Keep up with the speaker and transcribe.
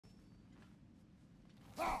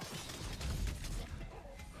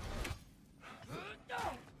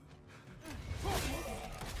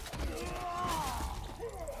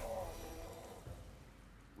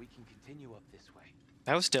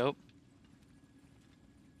That was dope.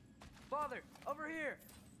 Father, over here.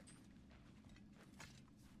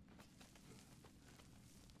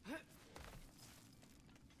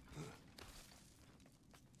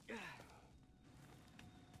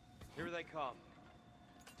 Here they come.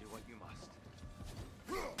 Do what you must.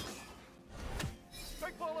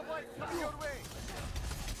 Big ball of light coming your way.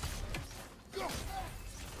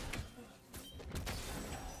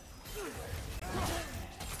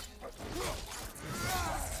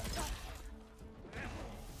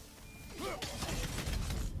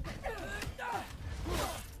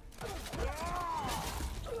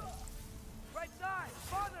 Right side,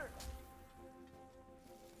 father.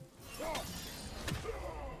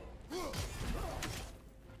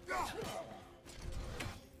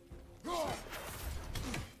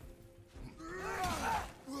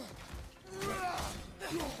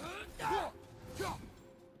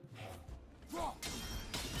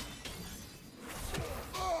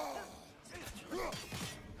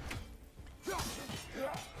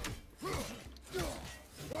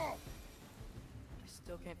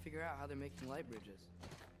 Still can't figure out how they're making light bridges.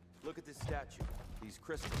 Look at this statue. These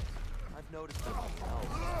crystals. I've noticed them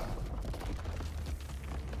myself.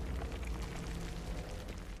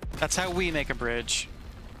 That's how we make a bridge.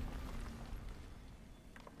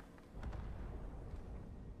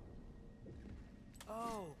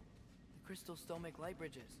 Oh, the crystals still make light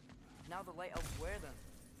bridges. Now the light elves wear them.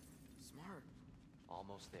 Smart.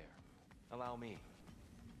 Almost there. Allow me.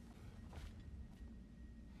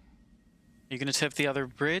 You gonna tip the other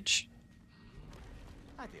bridge?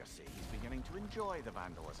 I dare say he's beginning to enjoy the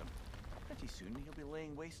vandalism. Pretty soon he'll be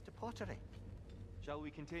laying waste to pottery. Shall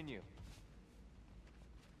we continue?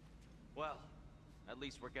 Well, at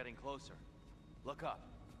least we're getting closer. Look up.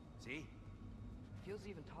 See? Feels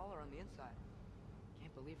even taller on the inside.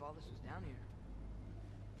 Can't believe all this was down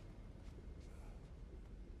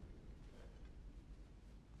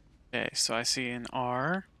here. Okay, so I see an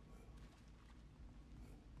R.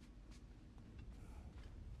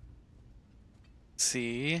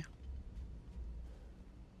 C.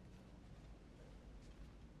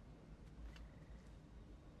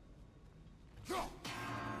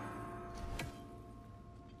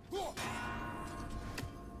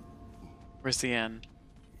 Where's the N?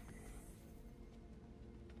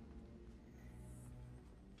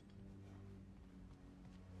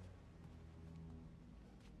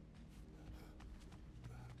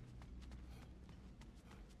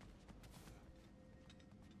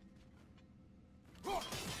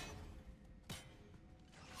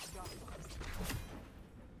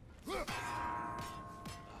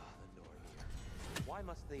 Why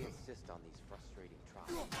must they insist on these frustrating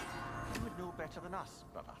trials? You would know better than us,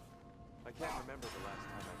 brother. I can't remember the last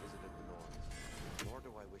time I visited the Norns, nor do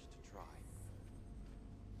I wish to try.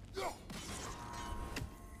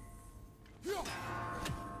 Need to do it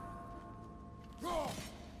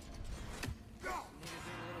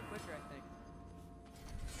a little quicker, I think.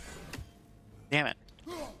 Damn it.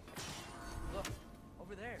 Look,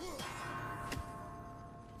 over there.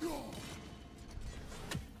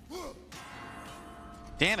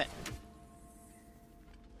 Damn it.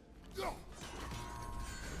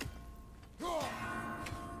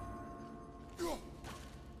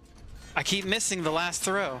 I keep missing the last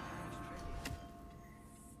throw.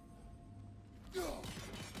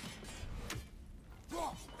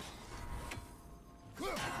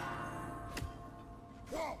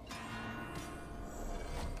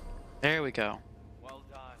 There we go. Well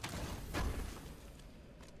done.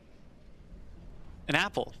 An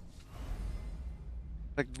apple.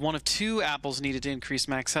 Like one of 2 apples needed to increase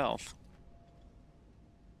max health.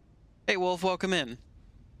 Hey Wolf, welcome in.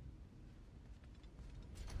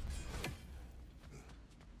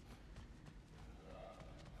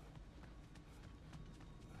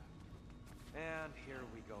 And here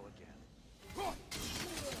we go again.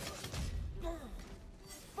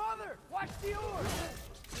 Father, watch the oar!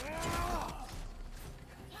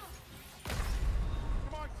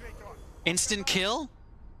 Instant kill?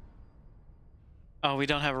 Oh, we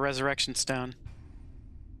don't have a resurrection stone.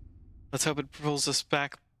 Let's hope it pulls us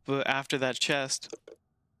back after that chest.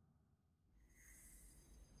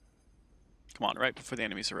 Come on, right before the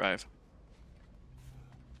enemies arrive.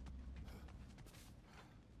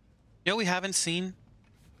 You know we haven't seen?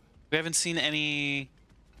 We haven't seen any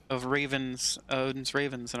of Odin's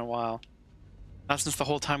ravens in a while. Not since the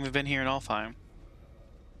whole time we've been here in Alfheim.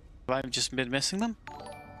 Have I just been missing them?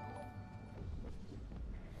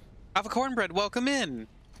 Alpha Cornbread, welcome in!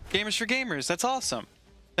 Gamers for Gamers, that's awesome.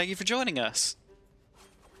 Thank you for joining us.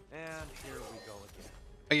 And here we go again.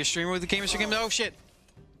 Are you a streamer with the Gamers for Gamers? Oh shit!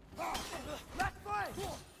 Left foot!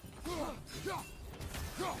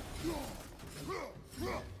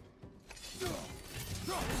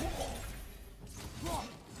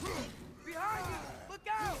 Behind you! Look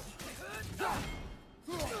out!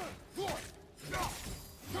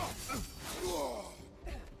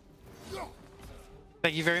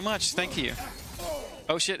 Thank you very much. Thank you.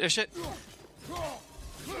 Oh shit, oh shit.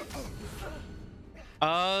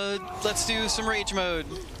 Let's do some rage mode.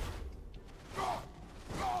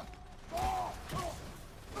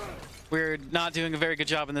 We're not doing a very good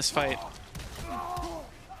job in this fight.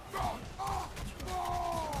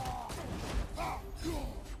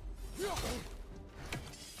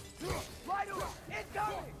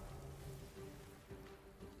 Incoming!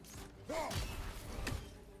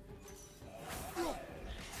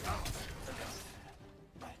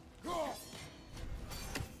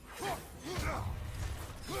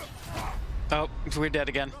 Oh, we're dead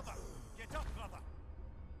again.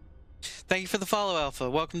 Thank you for the follow, Alpha.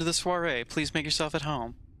 Welcome to the soiree. Please make yourself at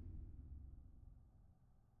home.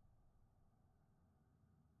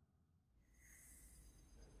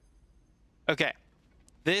 Okay.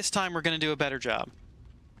 This time we're going to do a better job.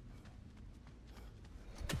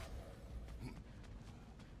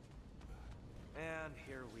 And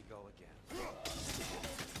here we go again.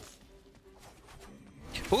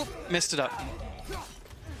 Oop, missed it up.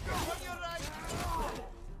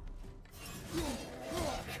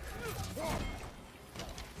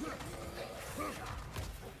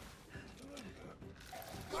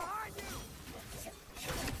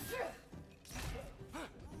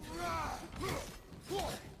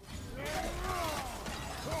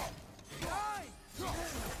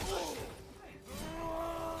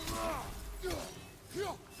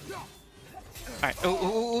 Alright,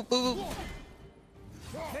 oh.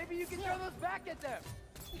 Maybe you can throw those back at them!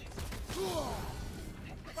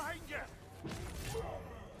 Behind you!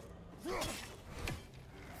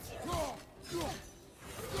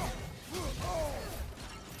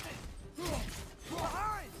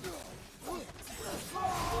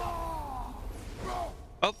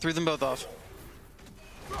 Oh, threw them both off.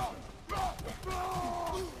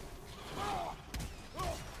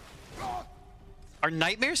 Are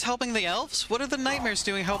nightmares helping the elves? What are the nightmares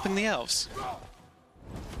doing helping the elves?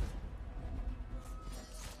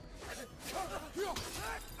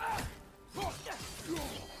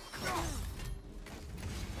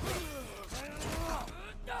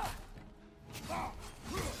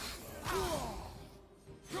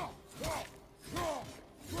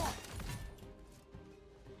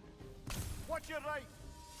 Watch your right!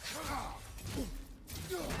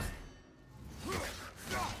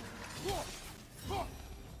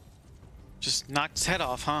 Just knocked his head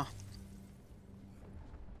off, huh?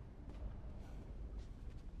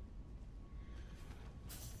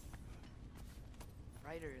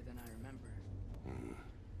 Brighter than I remember.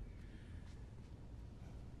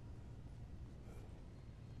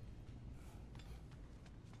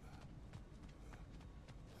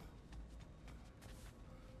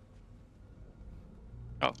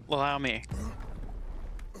 Oh, allow me.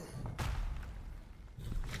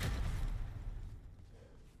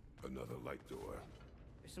 Another light door.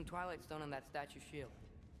 There's some Twilight Stone on that statue shield,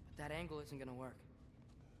 but that angle isn't gonna work.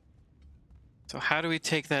 So how do we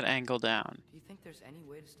take that angle down? Do you think there's any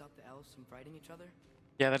way to stop the elves from fighting each other?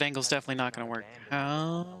 Yeah, that angle's definitely not going to work. A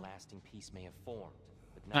How? lasting peace may have formed,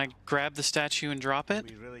 but Can I now grab the statue and drop it?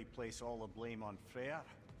 We really place all the blame on Freyr?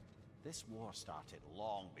 This war started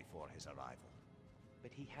long before his arrival.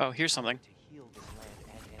 but he had Oh, here's the power something. to heal this land and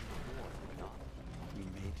end the war, did he not? He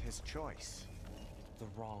made his choice. The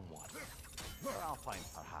wrong one. For Alpine,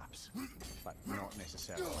 perhaps, but not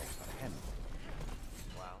necessarily for him.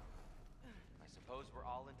 Well, I suppose we're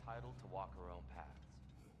all entitled to walk our own paths,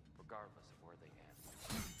 regardless of where they end.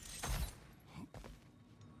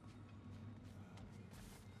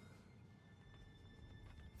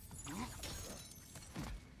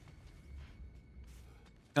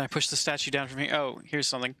 Can I push the statue down from here? Oh, here's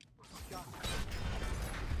something.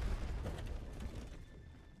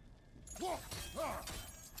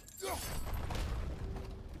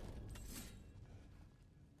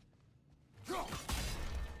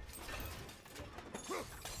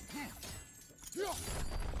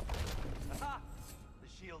 Aha! The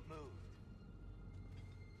shield moved.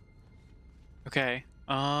 Okay.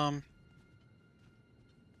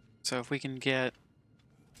 So if we can get...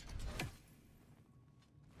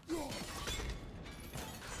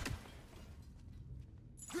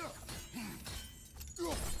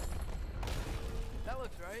 That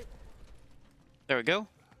looks right. There we go.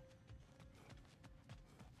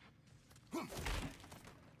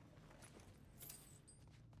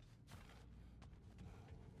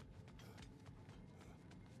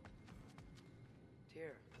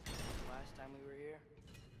 Tyr, time we were here.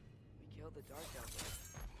 We killed the Dark Elder.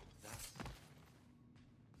 That's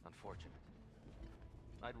unfortunate.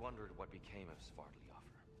 I'd wondered what became of Svartalfur.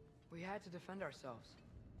 We had to defend ourselves.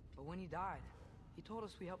 But when he died, he told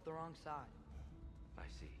us we helped the wrong side. I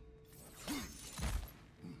see.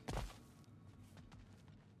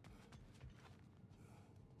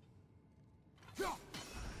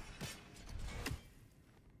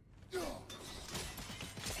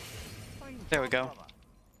 There we go.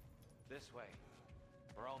 This way.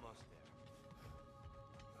 We're almost there.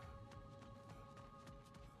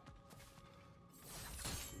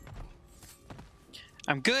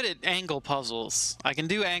 I'm good at angle puzzles. I can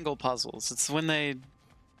do angle puzzles. It's when they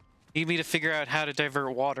need me to figure out how to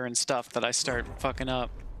divert water and stuff that I start fucking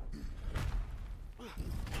up. Do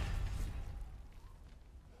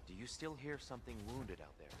you still hear something wounded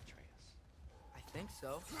out there, Atreus? I think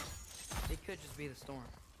so. It could just be the storm.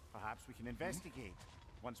 Perhaps we can investigate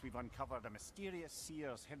once we've uncovered a mysterious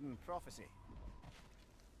seer's hidden prophecy.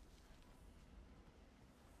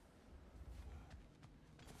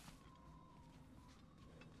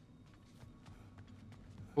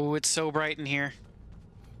 Ooh, it's so bright in here.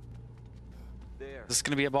 There. Is this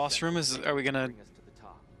gonna be a boss room? Are we gonna... Bring us to the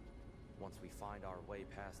top. Once we find our way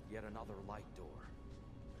past yet another light door.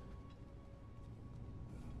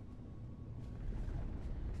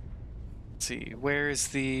 Let's see, where is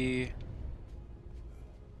the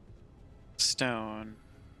stone?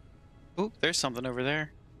 Oop, there's something over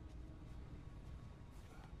there.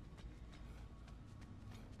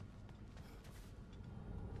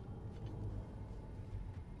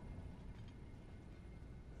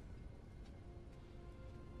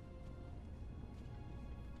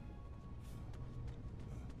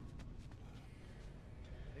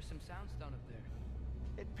 There's some soundstone up there.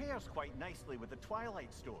 It pairs quite nicely with the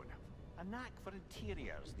Twilight Stone. A knack for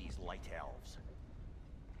interiors, these light elves.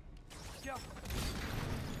 Yo!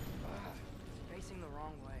 Facing the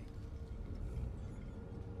wrong way.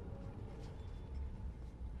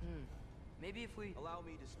 Maybe if we... Allow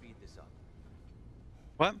me to speed this up.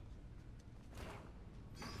 What?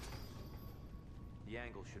 The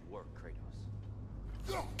angle should work,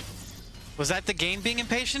 Kratos. Was that the game being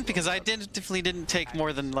impatient? Because I definitely didn't take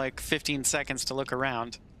more than like 15 seconds to look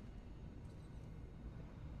around.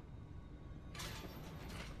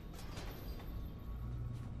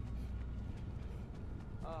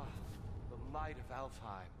 Ah, the light of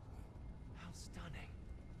Alfheim. How stunning.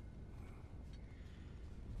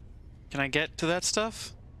 Can I get to that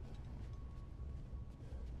stuff?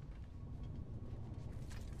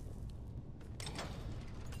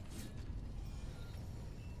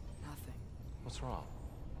 Nothing. What's wrong?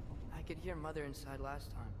 I could hear Mother inside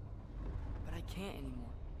last time. But I can't anymore.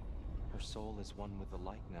 Her soul is one with the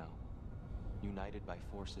light now, united by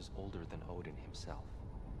forces older than Odin himself.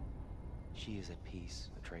 She is at peace,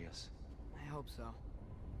 Atreus. I hope so.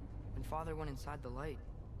 When Father went inside the light,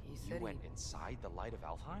 he said You went inside the light of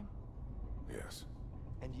Alfheim? Yes.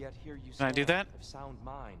 And yet here you Can I do stand that? of sound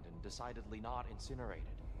mind and decidedly not incinerated.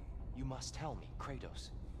 You must tell me, Kratos,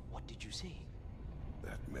 what did you see?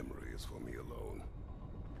 That memory is for me alone.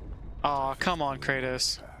 Aw, come on,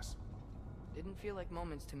 Kratos. Pass. Didn't feel like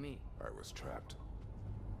moments to me. I was trapped.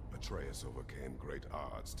 Atreus overcame great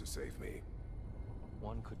odds to save me.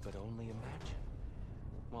 One could but only imagine.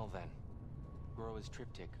 Well then, Groa's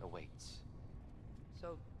triptych awaits.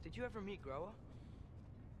 So, did you ever meet Groa?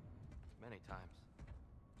 Many times.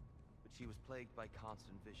 But she was plagued by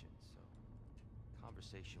constant visions, so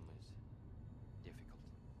conversation was difficult,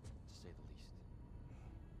 to say the least.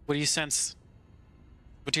 What do you sense?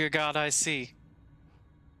 What do your god eyes see?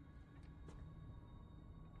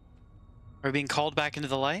 Are we being called back into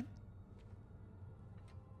the light?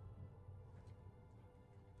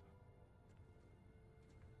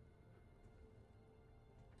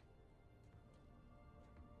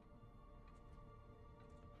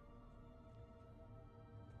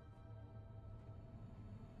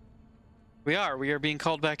 We are. We are being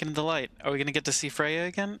called back into the light. Are we going to get to see Freya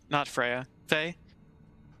again? Not Freya. Faye?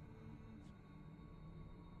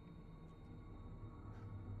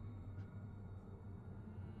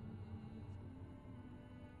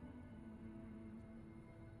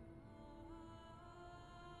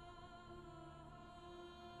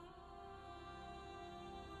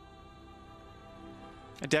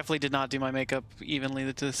 I definitely did not do my makeup evenly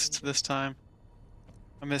this time.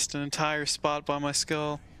 I missed an entire spot by my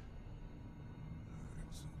skull.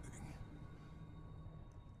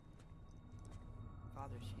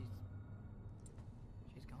 Father, she's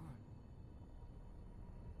gone.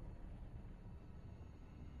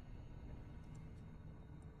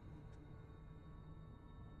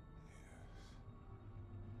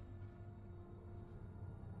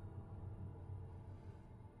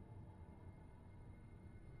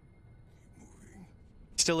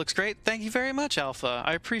 Still looks great. Thank you very much, Alpha.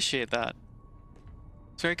 I appreciate that.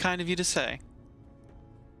 It's very kind of you to say.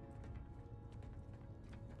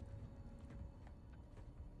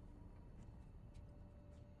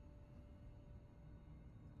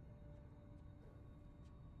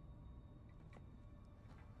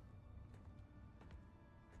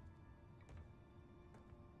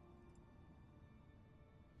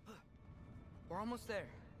 We're almost there.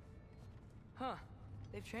 Huh.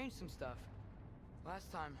 They've changed some stuff.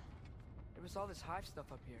 Last time, there was all this hive stuff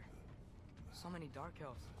up here. So many dark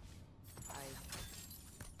elves.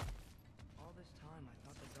 All this time, I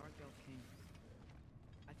thought the dark elf king...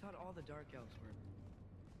 I thought all the dark elves were...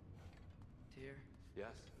 Tyr,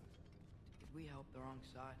 Yes? did we help the wrong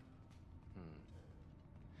side?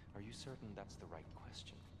 Are you certain that's the right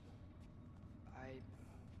question?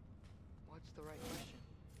 What's the right question?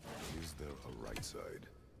 Is there a right side?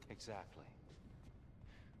 Exactly.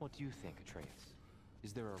 What do you think, Atreus?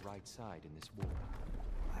 Is there a right side in this war?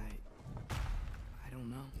 I don't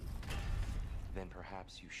know. Then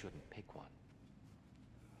perhaps you shouldn't pick one.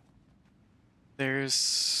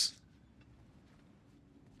 There's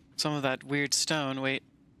some of that weird stone. Wait.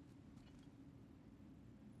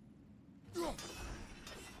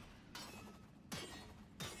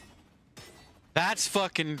 That's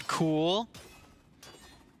fucking cool.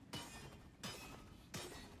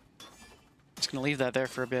 Just gonna leave that there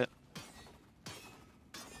for a bit.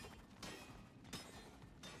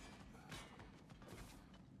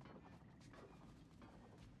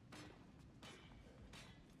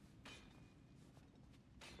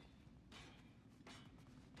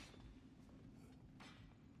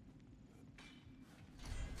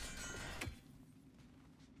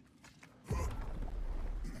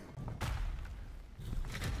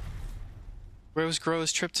 Rose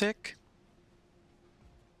Grows Triptych.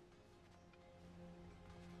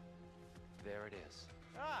 There it is.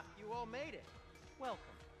 Ah, you all made it. Welcome.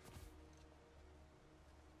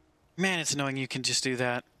 Man, it's annoying you can just do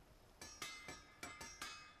that.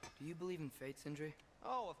 Do you believe in fate, Sindri?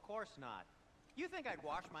 Oh, of course not. You think I'd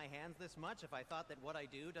wash my hands this much if I thought that what I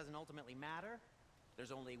do doesn't ultimately matter?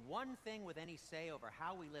 There's only one thing with any say over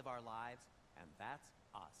how we live our lives, and that's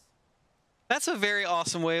us. That's a very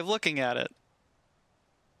awesome way of looking at it.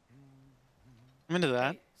 I'm into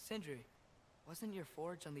that. Hey, Sindri, wasn't your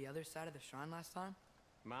forge on the other side of the shrine last time?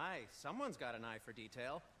 My, someone's got an eye for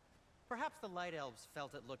detail. Perhaps the Light Elves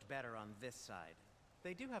felt it looked better on this side.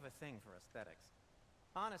 They do have a thing for aesthetics.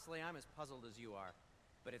 Honestly, I'm as puzzled as you are.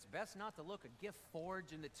 But it's best not to look a gift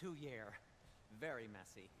forge in the 2-year. Very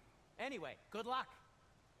messy. Anyway, good luck!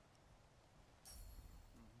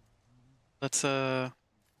 Let's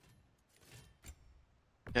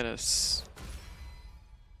get us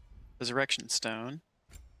Resurrection Stone.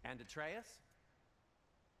 And Atreus?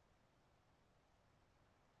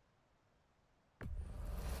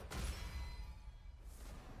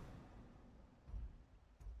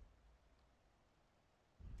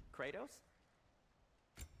 Kratos?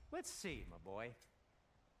 Let's see, my boy.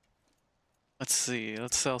 Let's see.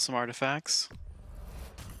 Let's sell some artifacts.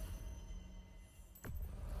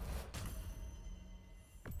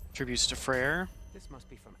 Tributes to Freyr. This must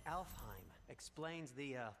be from Alfheim. Explains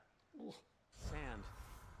the, sand.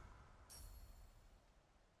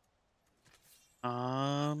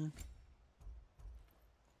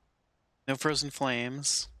 No frozen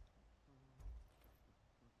flames.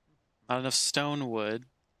 Not enough stone wood.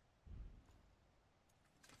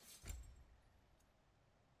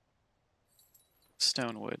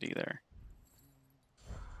 Stone wood either.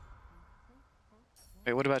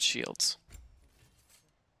 Wait, what about shields?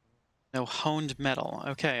 No honed metal.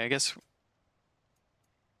 Okay, I guess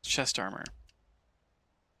chest armor.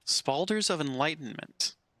 Spalders of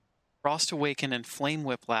Enlightenment. Frost Awaken and Flame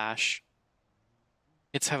Whiplash.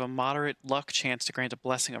 It's have a moderate luck chance to grant a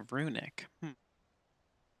blessing of Runic.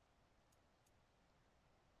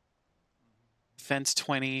 Defense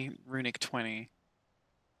 20, Runic 20.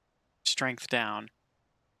 Strength down.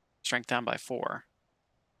 Strength down by 4.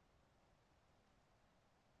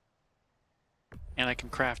 And I can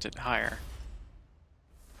craft it higher.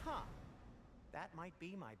 Huh. That might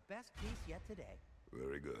be my best piece yet today.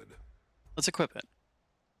 Very good. Let's equip it.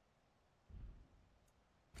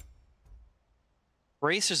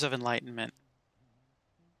 Bracers of Enlightenment.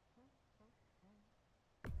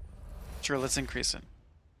 Sure, let's increase it.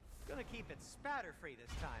 Gonna keep it spatter-free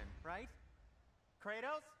this time, right?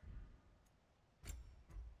 Kratos?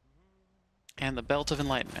 And the Belt of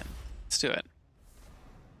Enlightenment. Let's do it.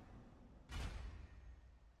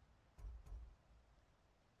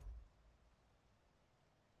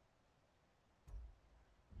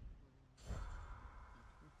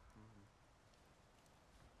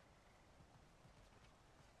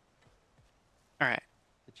 Alright.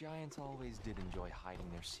 The giants always did enjoy hiding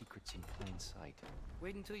their secrets in plain sight.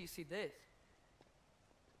 Wait until you see this.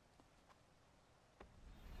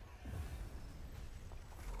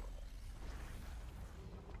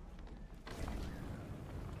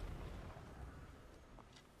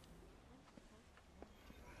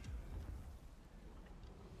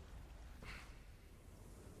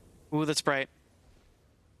 Ooh, that's bright.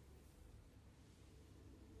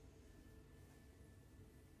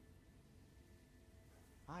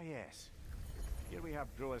 Ah, yes. Here we have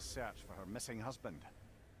Groa's search for her missing husband.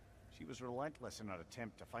 She was relentless in her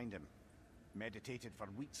attempt to find him. Meditated for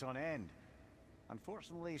weeks on end.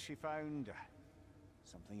 Unfortunately, she found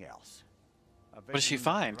something else. What did she vision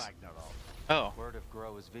of find? Ragnarok. Oh. Word of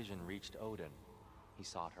Groa's vision reached Odin. He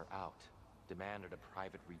sought her out, demanded a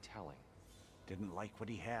private retelling. Didn't like what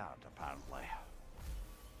he heard, apparently.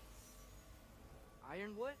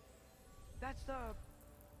 Ironwood? That's the...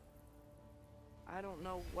 I don't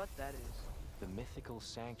know what that is. The mythical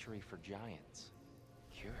sanctuary for giants.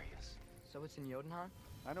 Curious. So it's in Jotunheim?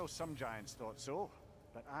 I know some giants thought so,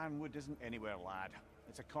 but Ironwood isn't anywhere, lad.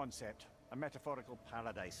 It's a concept, a metaphorical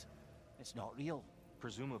paradise. It's not real.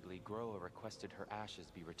 Presumably, Groa requested her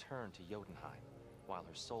ashes be returned to Jotunheim, while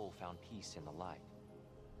her soul found peace in the light.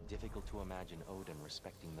 Difficult to imagine Odin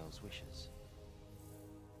respecting those wishes.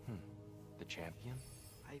 The champion?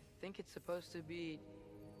 I think it's supposed to be...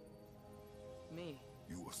 me.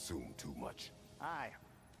 You assume too much. Aye.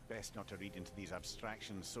 Best not to read into these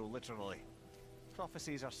abstractions so literally.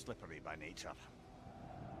 Prophecies are slippery by nature.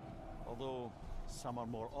 Although, some are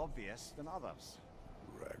more obvious than others.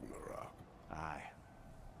 Ragnarok. Aye.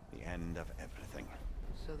 The end of everything.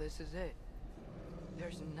 So this is it.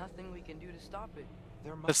 There's nothing we can do to stop it.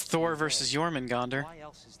 There must That's be Thor a way. versus Jormungandr. Why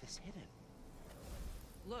else is this hidden?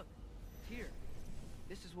 Look, here.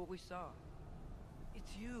 This is what we saw.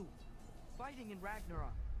 It's you, fighting in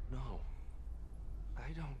Ragnarok. No. I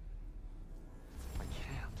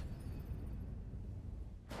can't.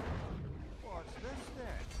 What's this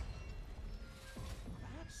then?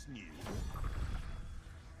 That's new.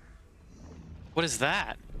 What is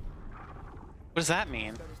that? What does that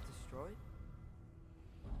mean? That is destroyed?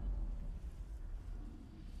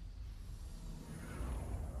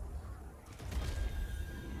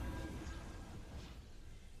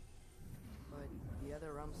 But the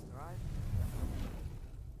other realms thrive?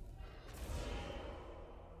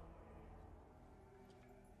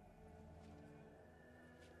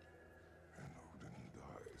 And Odin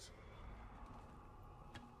dies.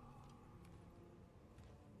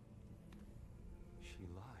 She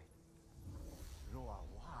lied. Groa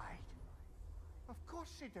lied. Of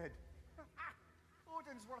course she did.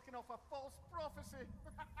 Odin's working off a false prophecy.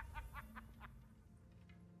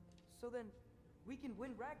 So then, we can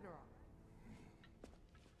win Ragnarok.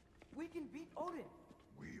 We can beat Odin.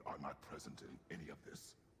 We are not present in any of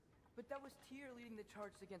this. But that was Tyr leading the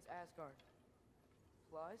charge against Asgard.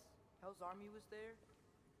 Plus, Hell's army was there.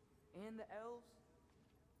 And the elves.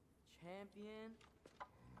 Champion.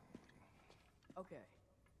 Okay.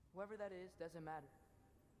 Whoever that is doesn't matter.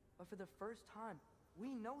 But for the first time,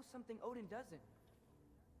 we know something Odin doesn't.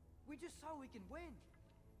 We just saw we can win.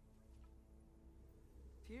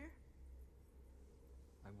 Tyr?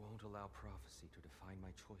 I won't allow prophecy to define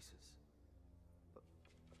my choices.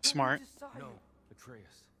 Smart. We just saw No, you.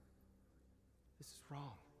 Atreus. This is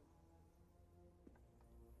wrong.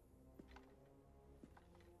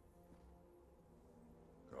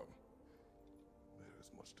 Come. There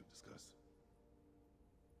is much to discuss.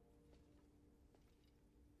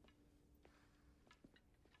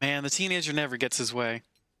 Man, the teenager never gets his way. It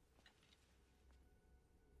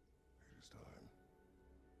is time.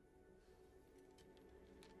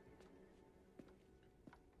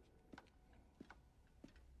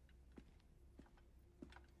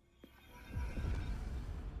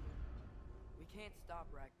 We can't stop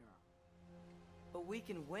Ragnarok. But we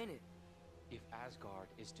can win it. If Asgard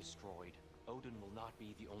is destroyed, Odin will not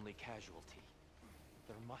be the only casualty.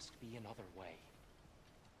 There must be another way.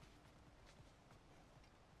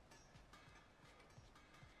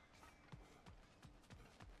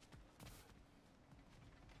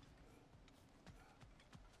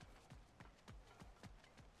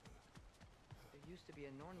 There used to be a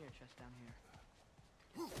Nornir chest down here.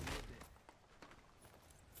 Just moved it.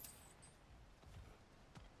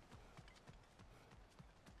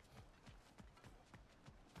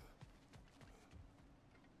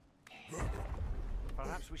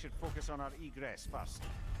 Perhaps we should focus on our egress first.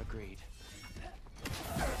 Agreed.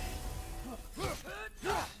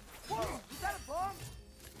 Whoa! Is that a bomb?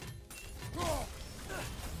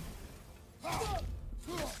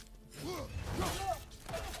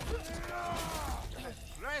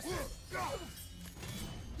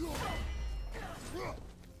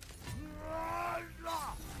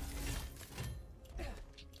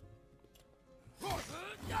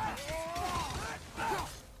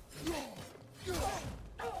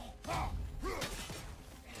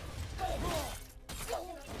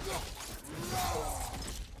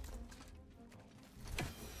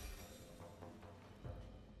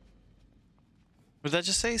 Would that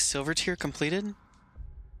just say silver tier completed?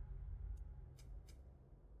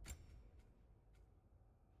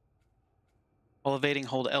 While evading,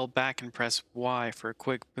 hold L back and press Y for a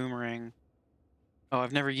quick boomerang. Oh,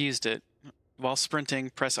 I've never used it. While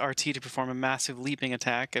sprinting, press RT to perform a massive leaping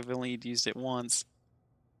attack. I've only used it once.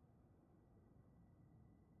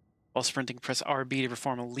 While sprinting, press RB to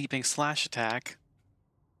perform a leaping slash attack.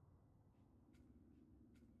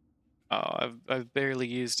 Oh, I've barely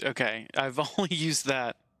used... Okay, I've only used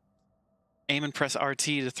that. Aim and press RT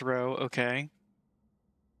to throw. Okay.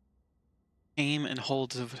 Aim and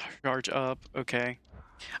hold to charge up. Okay.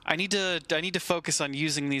 I need to focus on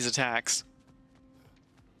using these attacks.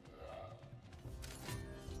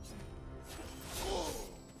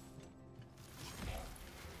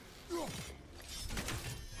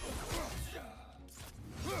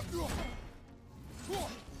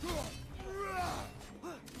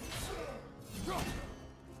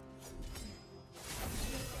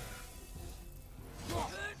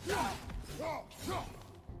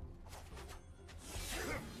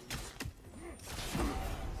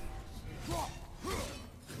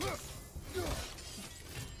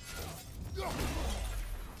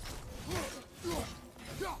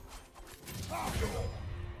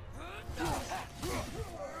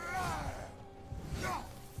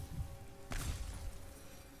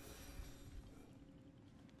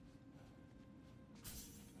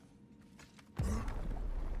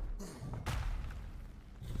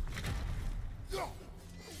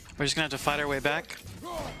 We're just gonna have to fight our way back.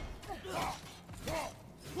 One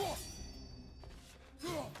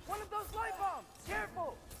of those light bombs!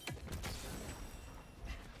 Careful!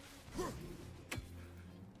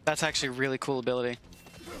 That's actually a really cool ability.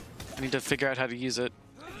 I need to figure out how to use it.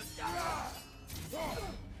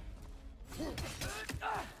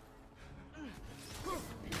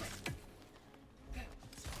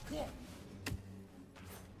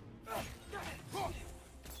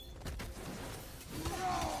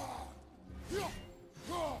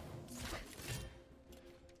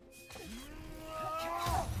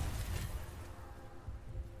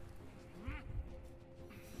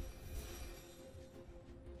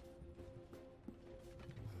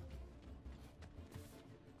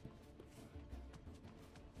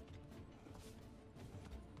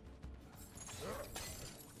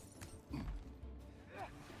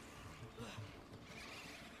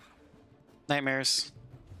 Nightmares.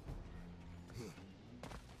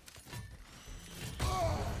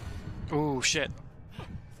 Oh shit.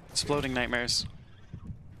 Exploding nightmares.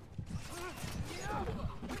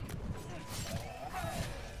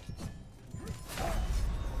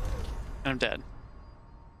 I'm dead.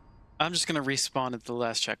 I'm just gonna respawn at the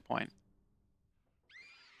last checkpoint.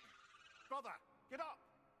 Brother, get up!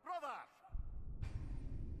 Brother!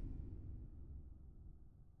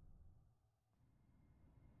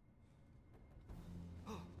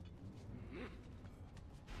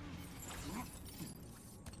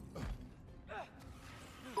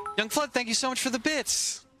 Young Flood, thank you so much for the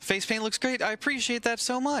bits. Face paint looks great. I appreciate that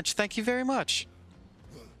so much. Thank you very much.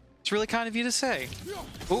 It's really kind of you to say.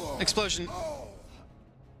 Oh, explosion.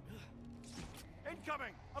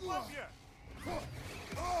 Incoming! Above you!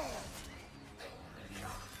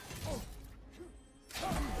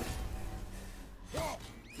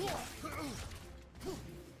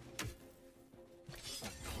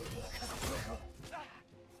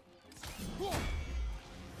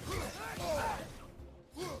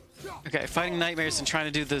 Okay, fighting nightmares and trying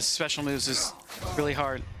to do the special moves is really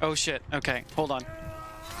hard. Oh shit. Okay, hold on.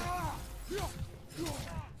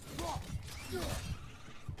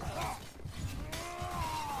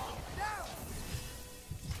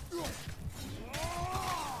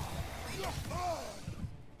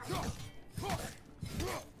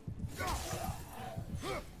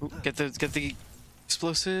 Ooh, get the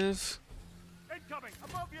explosive. Incoming!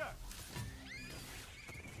 Above you!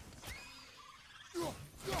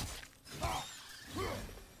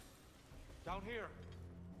 Down here.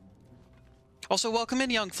 Also, welcome in,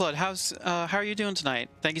 Young Flood. How are you doing tonight?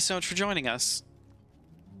 Thank you so much for joining us.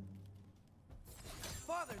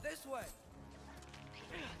 Father, this way!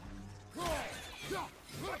 Look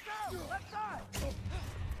out! Left side!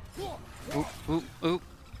 Oop, oop, oop.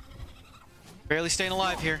 Barely staying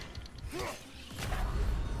alive here.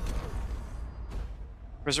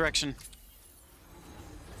 Resurrection.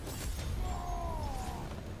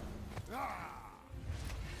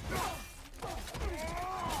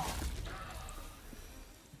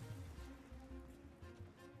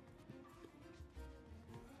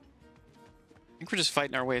 I think we're just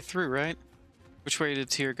fighting our way through, right? Which way did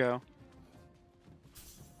Tyr go?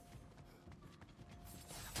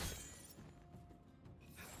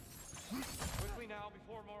 Quickly now.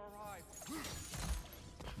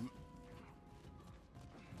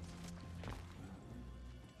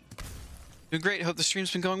 Doing great. Hope the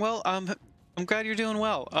stream's been going well. I'm glad you're doing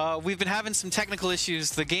well. We've been having some technical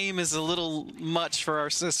issues. The game is a little much for our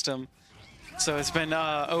system, so it's been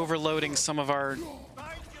overloading some of our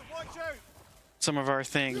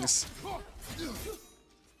things.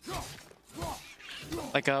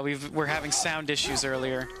 Like we're having sound issues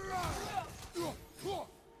earlier.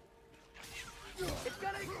 It's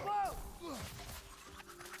gonna explode!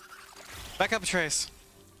 Back up, Trace.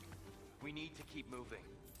 We need to keep moving.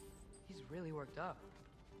 He's really worked up.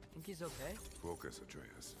 Think he's okay? Focus,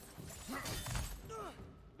 Atreus.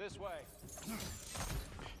 This way.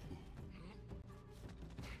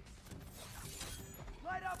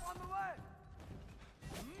 Light up on the left!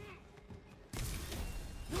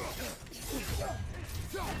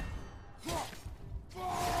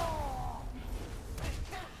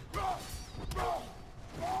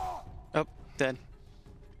 Oh, dead.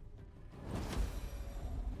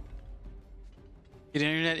 You had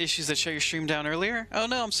internet issues that shut your stream down earlier? Oh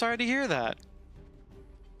no, I'm sorry to hear that.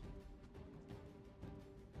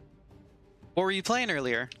 What were you playing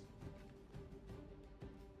earlier?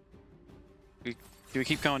 Do we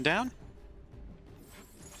keep going down?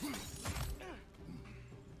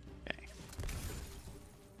 Okay.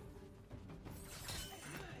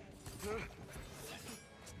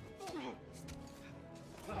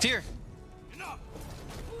 Dear.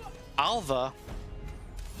 Alva.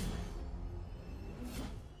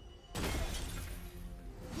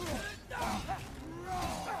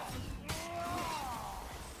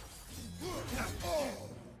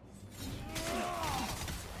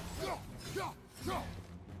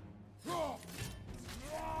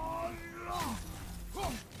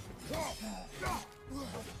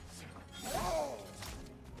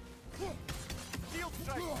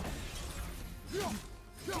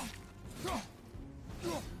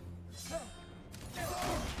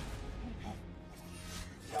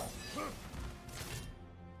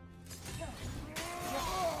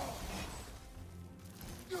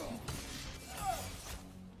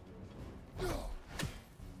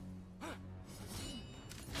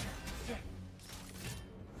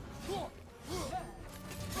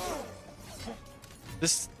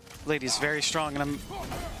 This lady's very strong, and I'm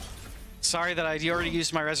sorry that I already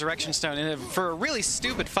used my resurrection stone for a really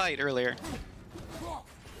stupid fight earlier.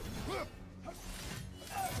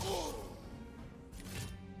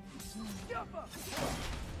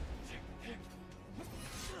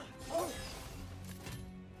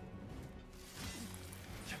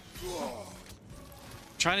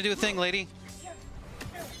 Trying to do a thing, lady.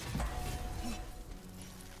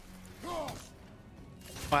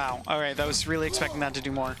 Wow, alright, I was really expecting that to do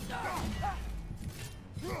more.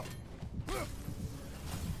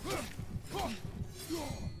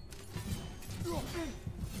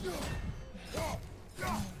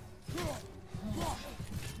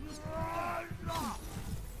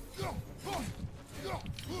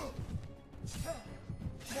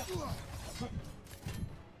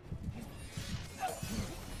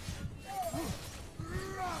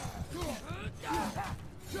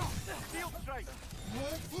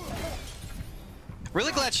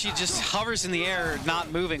 Really glad she just hovers in the air,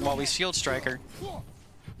 not moving while we shield strike her.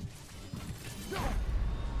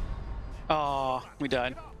 Oh, we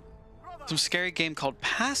died. Some scary game called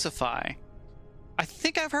Pacify. I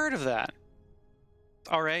think I've heard of that.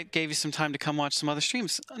 Alright, gave you some time to come watch some other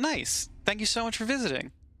streams. Nice. Thank you so much for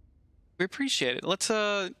visiting. We appreciate it. Let's, do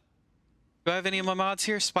I have any of my mods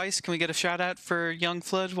here? Spice, can we get a shout out for Young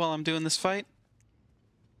Flood while I'm doing this fight?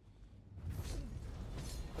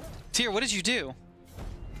 Tyr, what did you do?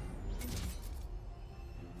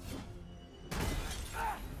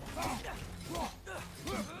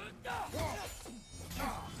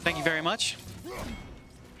 Thank you very much.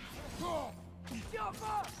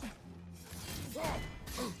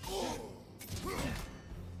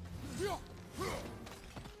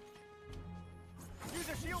 Use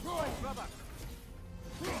a shield strike, brother.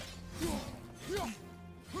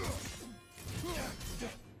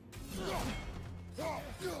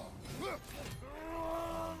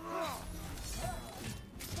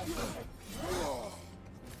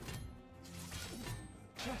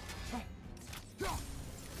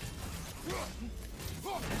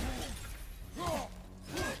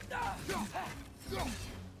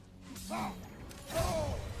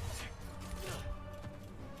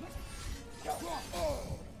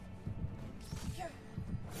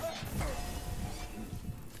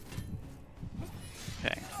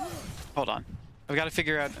 Okay, hold on. I've got to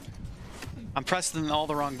figure out. I'm pressing all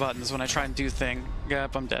the wrong buttons when I try and do thing.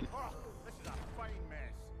 Yep, I'm dead. This is a fine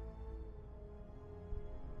mess.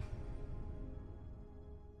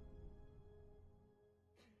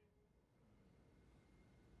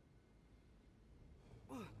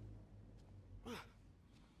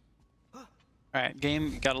 All right,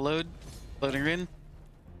 game, you gotta load. Loading in.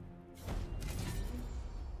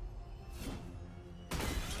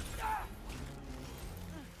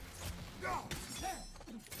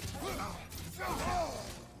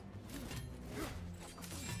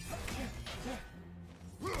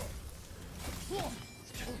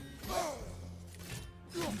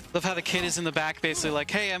 Love how the kid is in the back basically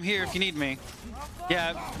like, hey, I'm here if you need me.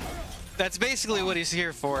 Yeah, that's basically what he's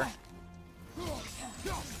here for.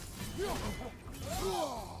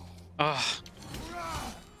 Ugh.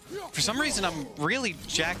 For some reason, I'm really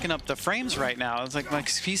jacking up the frames right now. It's like my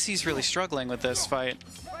PC's really struggling with this fight.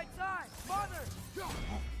 Right side, mother!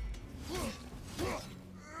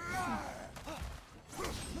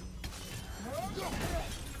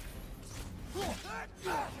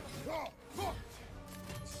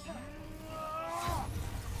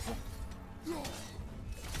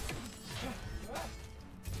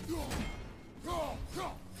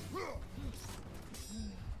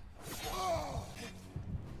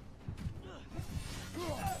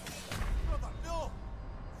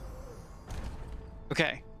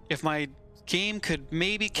 Okay, if my game could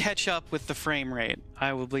maybe catch up with the frame rate,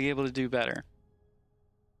 I will be able to do better.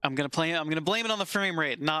 I'm gonna blame it on the frame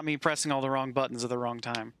rate, not me pressing all the wrong buttons at the wrong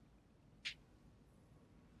time.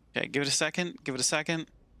 Okay, give it a second. Give it a second.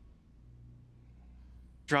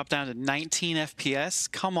 Drop down to 19 FPS.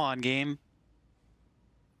 Come on, game.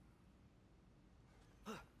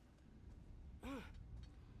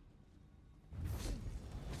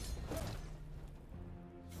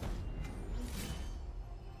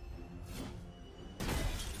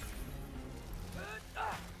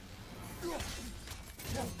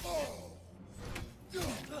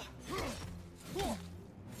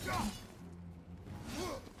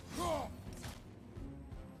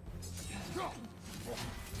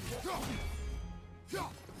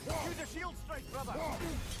 Use a shield strike, brother!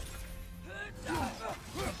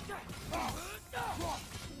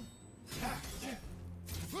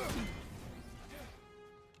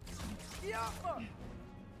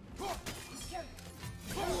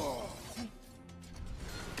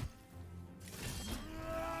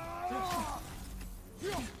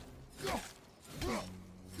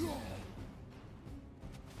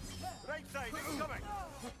 Right side, incoming!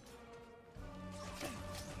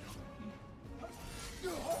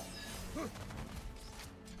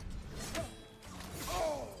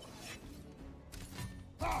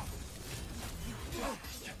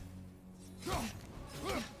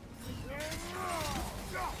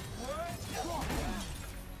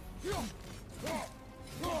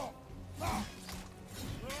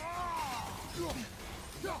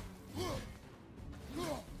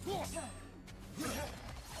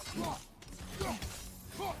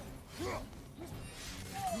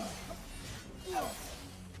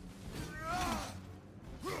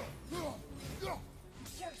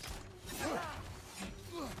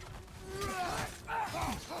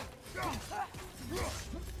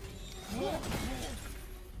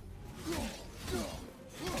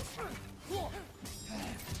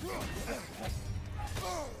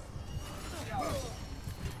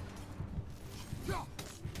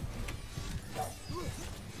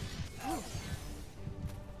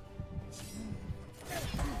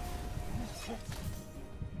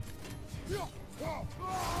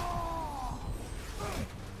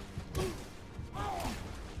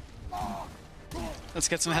 Let's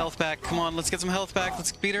get some health back. Come on, let's get some health back.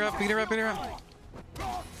 Let's beat her up, beat her up, beat her up.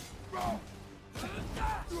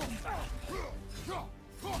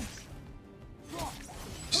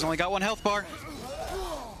 She's only got one health bar.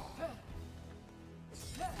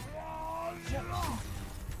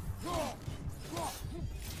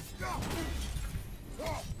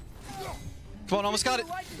 Come on, almost got it.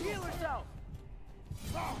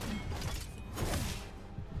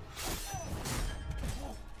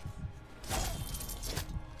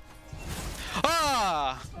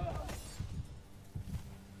 Ah!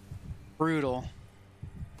 Brutal.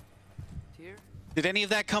 Tyr? Did any of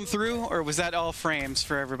that come through, or was that all frames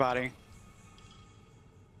for everybody?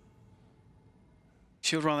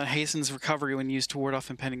 Shield run that hastens recovery when used to ward off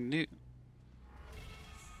impending nuke.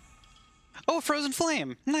 Oh, frozen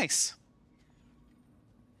flame! Nice.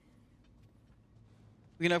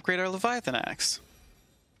 We can upgrade our Leviathan axe.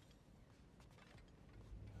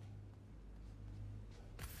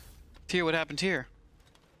 Tyr, what happened here?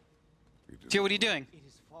 Tyr, what are you doing? It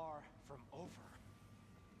is far from over.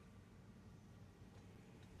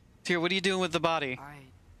 Tyr, what are you doing with the body?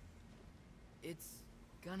 It's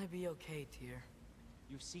gonna be okay, Tyr.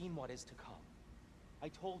 You've seen what is to come. I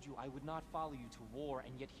told you I would not follow you to war,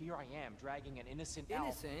 and yet here I am, dragging an innocent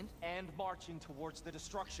elf Innocent? and marching towards the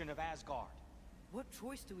destruction of Asgard. What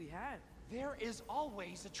choice do we have? There is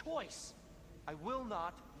always a choice. I will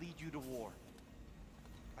not lead you to war.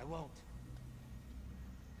 I won't.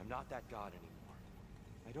 I'm not that god anymore.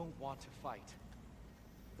 I don't want to fight.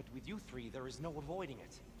 But with you three, there is no avoiding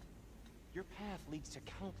it. Your path leads to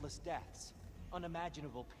countless deaths,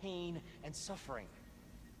 unimaginable pain and suffering.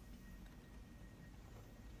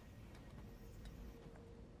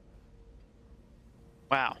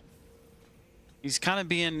 Wow. He's kind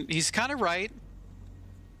of right.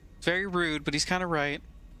 Very rude, but he's kind of right.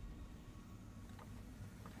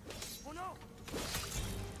 Oh no!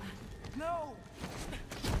 No!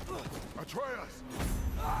 Atreus!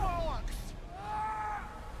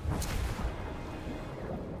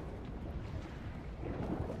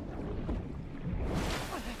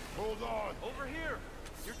 Hold on! Over here!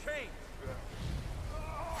 You're chained!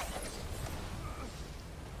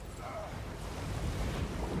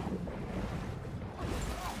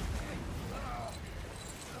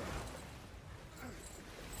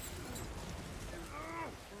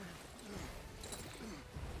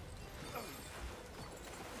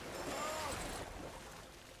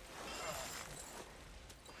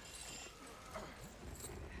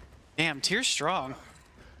 Damn, Tyr's strong.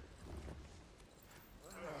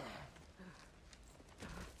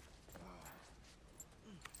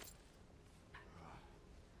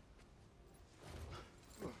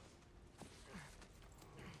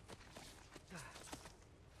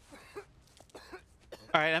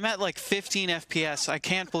 Alright, I'm at like 15 FPS. I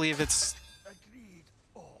can't believe it's... Agreed.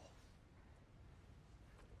 All.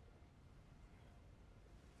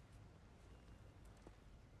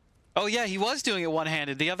 Oh yeah, he was doing it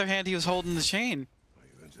one-handed. The other hand he was holding the chain. Are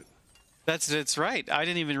you injured? It's right. I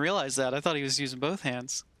didn't even realize that. I thought he was using both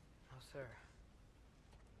hands. No, sir.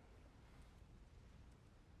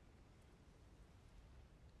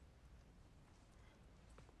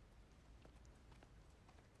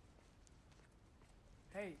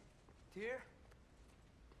 Hey, dear.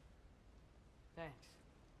 Thanks.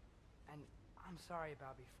 And I'm sorry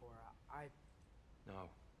about before. No.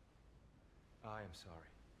 I am sorry.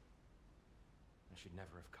 I should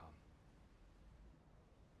never have come.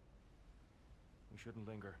 We shouldn't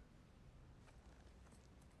linger.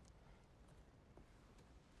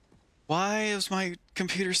 Why is my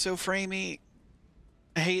computer so framey?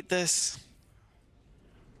 I hate this.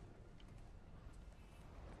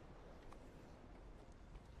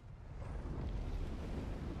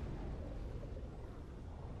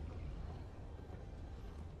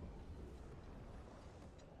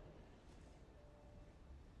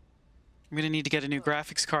 I'm gonna need to get a new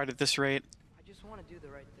graphics card at this rate. I just want to do the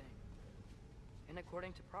right thing. And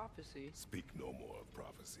according to prophecy, Speak no more of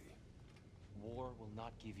prophecy. War will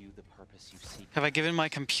not give you the purpose you seek. Have I given my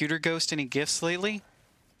computer ghost any gifts lately?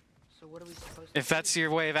 so what are we supposed to If that's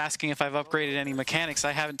your way of asking if I've upgraded any mechanics,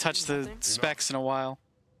 I haven't touched the specs in a while.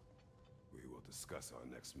 We will discuss our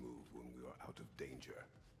next move when we are out of danger.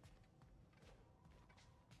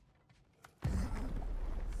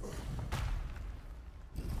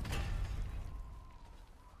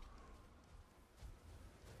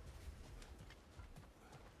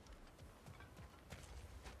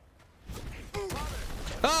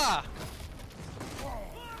 Ah!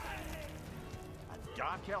 A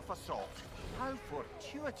dark elf assault. How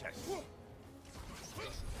fortuitous.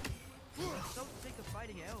 I'm so sick of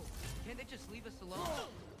fighting elves. Can't they just leave us alone?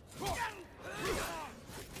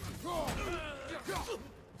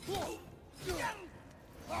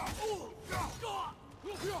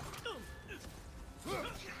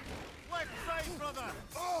 Left side, brother!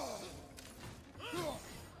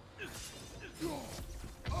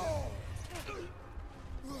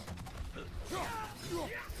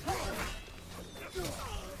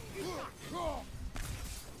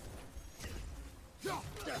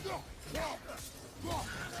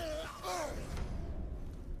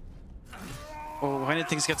 Oh, when did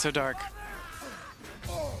things get so dark?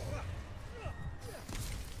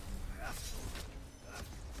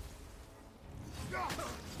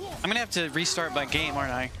 I'm gonna have to restart my game,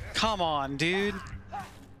 aren't I? Come on, dude.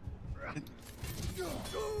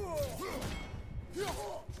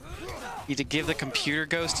 Need to give the computer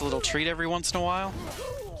ghost a little treat every once in a while.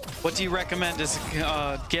 What do you recommend as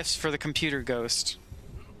gifts for the computer ghost?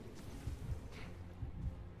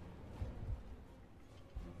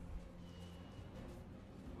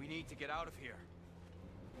 We need to get out of here.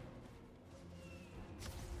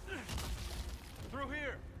 Through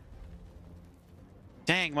here.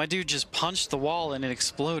 Dang, my dude just punched the wall and it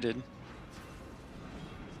exploded.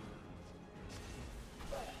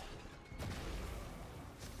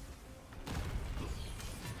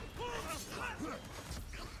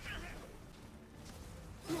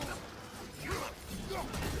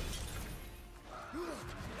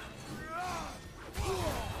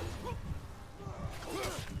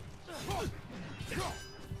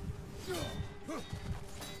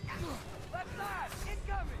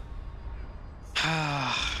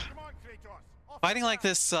 Fighting like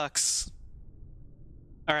this sucks.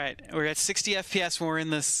 Alright, we're at 60 FPS when we're in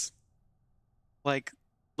this, like,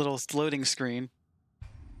 little loading screen.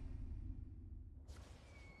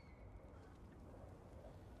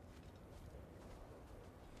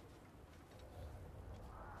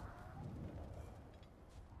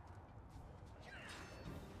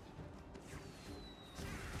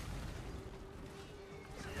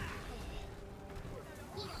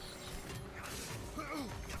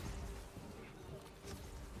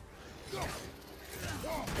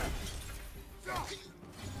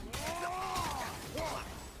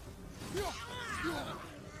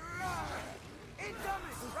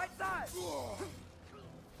 Incoming! Right side!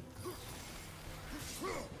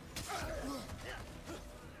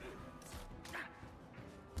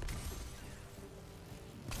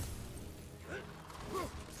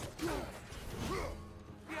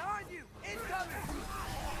 Behind you! Incoming!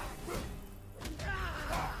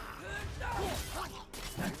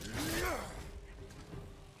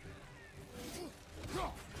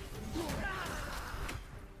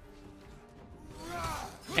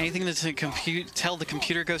 Anything to tell the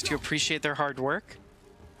computer ghost you appreciate their hard work?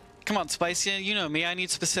 Come on, Spicy, you know me, I need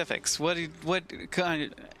specifics. What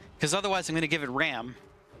kind? Because otherwise I'm going to give it RAM.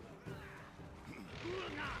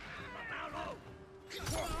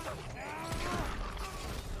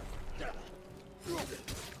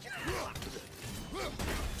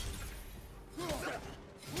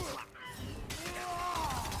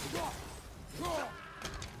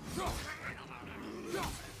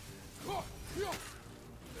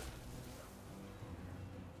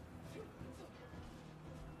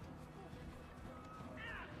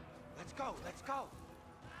 Let's go, let's go.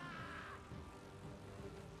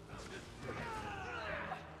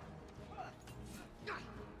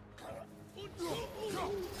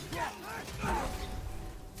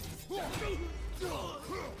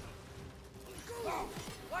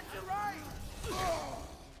 Watch your right!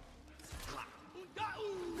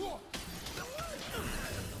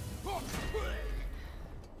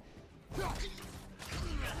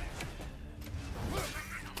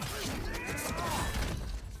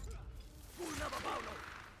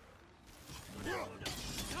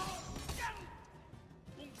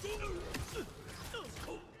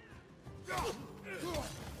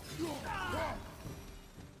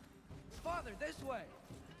 Father, this way!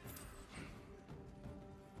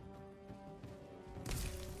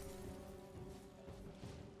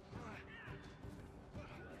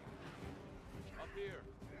 Up here.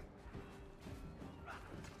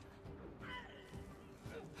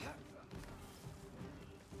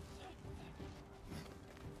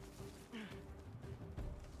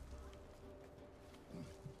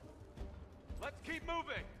 Let's keep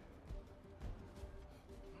moving.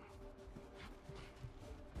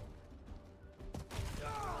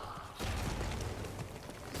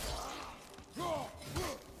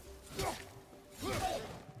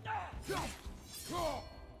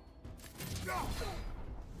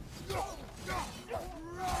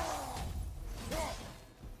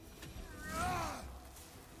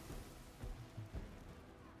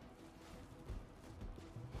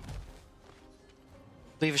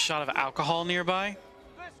 Leave a shot of alcohol nearby.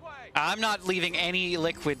 This way. I'm not leaving any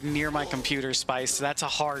liquid near my computer, Spice. That's a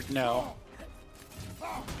hard no.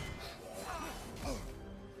 Ouch!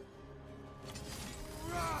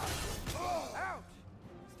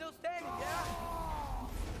 Still standing, yeah?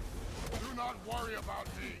 Do not worry about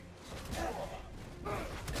me.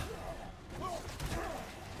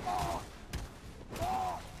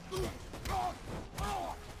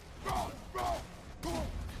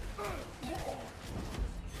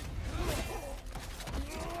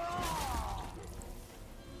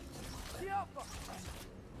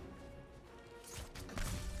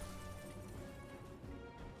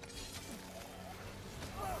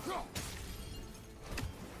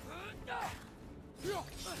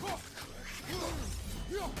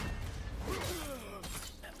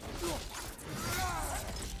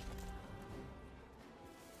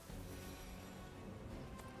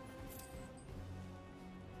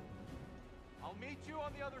 I'll meet you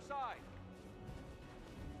on the other side.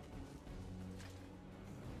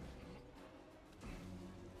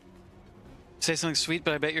 Say something sweet,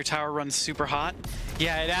 but I bet your tower runs super hot.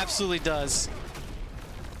 Yeah, it absolutely does.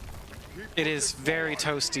 It is very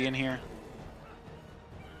toasty in here.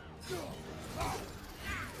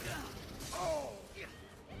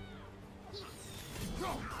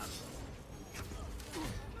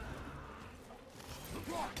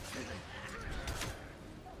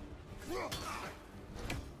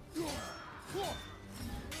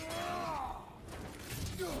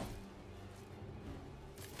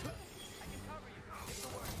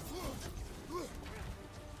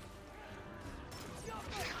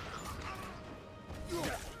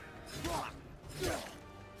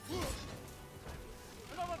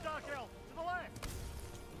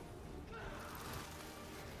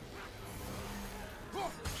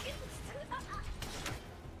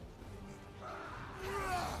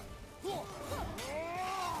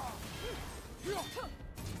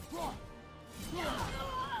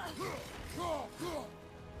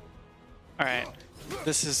 All right,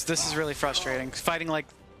 this is really frustrating.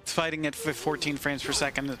 Fighting at 14 frames per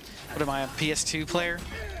second. What am I, a PS2 player?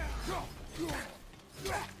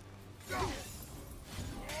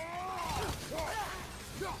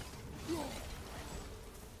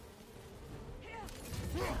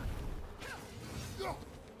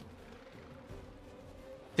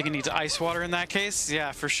 Think it needs ice water in that case?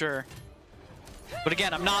 Yeah, for sure. But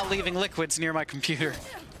again, I'm not leaving liquids near my computer.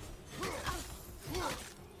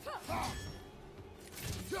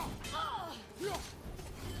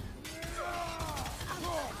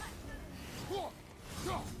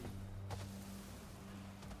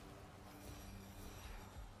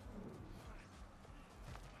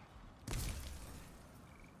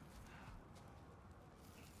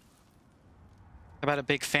 How about a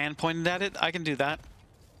big fan pointed at it? I can do that.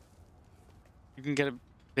 You can get a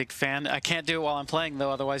big fan. I can't do it while I'm playing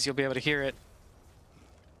though, otherwise you'll be able to hear it.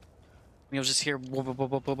 You'll just hear wub, wub, wub,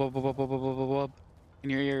 wub, wub, wub, wub, wub, wub, wub, wub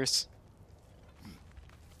in your ears.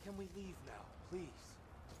 Can we leave now, please?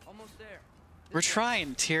 Almost there. We're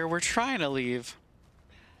trying, Tyr. We're trying to leave.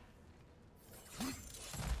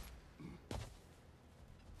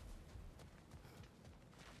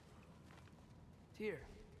 Tyr,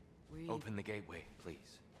 we... Open the gateway, please.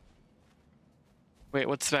 Wait,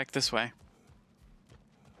 what's back this way?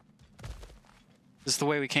 This is the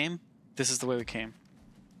way we came? This is the way we came.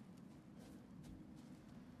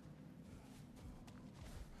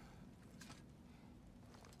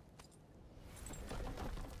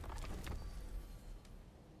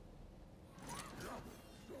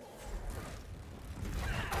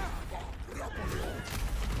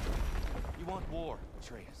 You want war,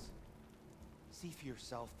 Atreus. See for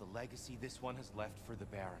yourself the legacy this one has left for the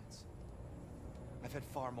Barons. I've had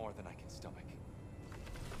far more than I can stomach.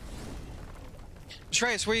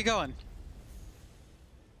 Atreus, where are you going?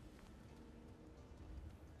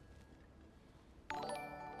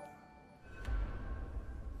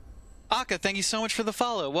 Akka, thank you so much for the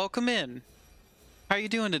follow. Welcome in. How are you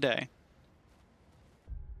doing today?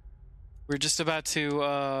 We're just about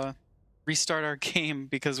to restart our game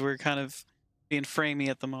because we're kind of being framey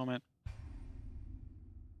at the moment.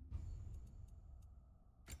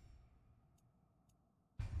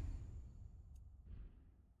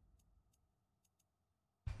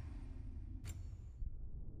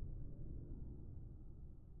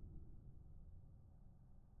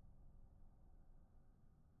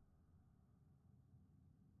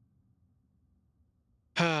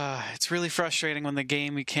 It's really frustrating when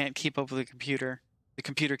you can't keep up with the computer. The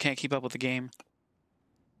computer can't keep up with the game.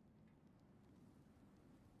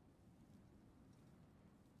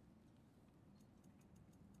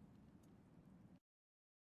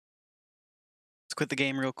 Let's quit the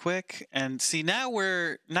game real quick and see. Now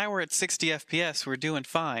we're at 60 FPS. We're doing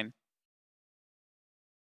fine.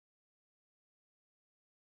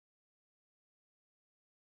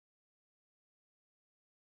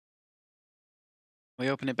 We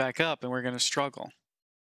open it back up and we're going to struggle.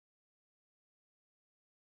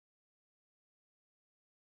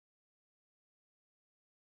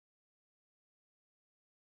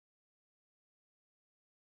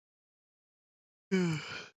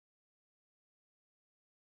 There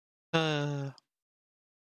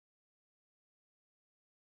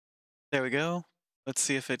we go. Let's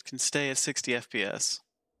see if it can stay at 60 FPS.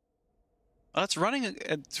 Oh, it's running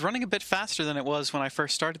a bit faster than it was when I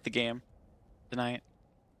first started the game tonight.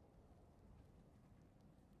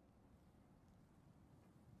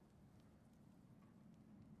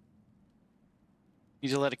 Need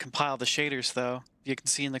to let it compile the shaders though. You can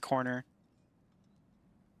see in the corner.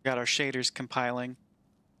 We got our shaders compiling.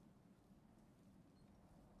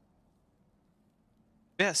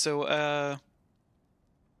 Yeah, so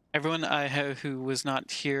everyone who was not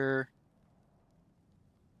here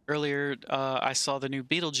earlier, I saw the new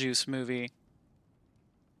Beetlejuice movie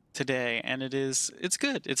today, and it's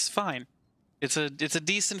good. It's fine. It's a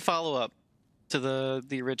decent follow-up to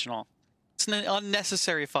the original. It's an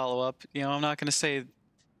unnecessary follow-up. You know, I'm not going to say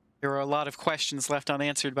there are a lot of questions left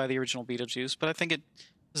unanswered by the original Beetlejuice, but I think it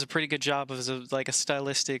does a pretty good job as like a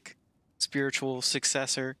stylistic, spiritual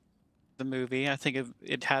successor to the movie. I think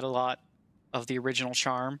it had a lot of the original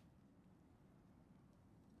charm.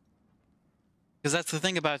 Because that's the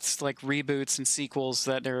thing about like reboots and sequels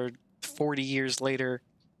that are 40 years later.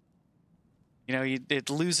 You know, it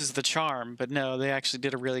loses the charm, but no, they actually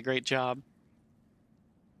did a really great job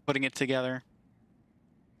putting it together.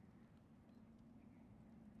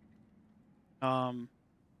 I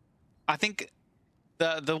think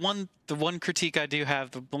the one critique I do have,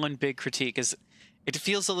 the one big critique is it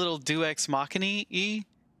feels a little Deus Ex Machina-y.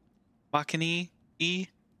 Machina-y.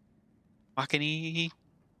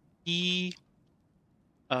 he,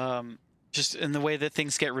 just in the way that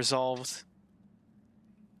things get resolved.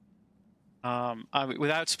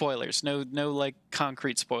 Without spoilers, no like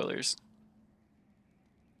concrete spoilers.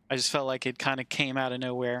 I just felt like it kind of came out of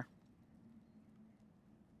nowhere.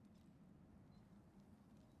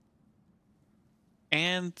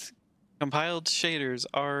 And compiled shaders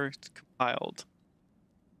are compiled.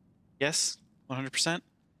 Yes, 100%.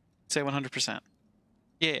 Say 100%.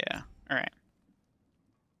 Yeah. All right.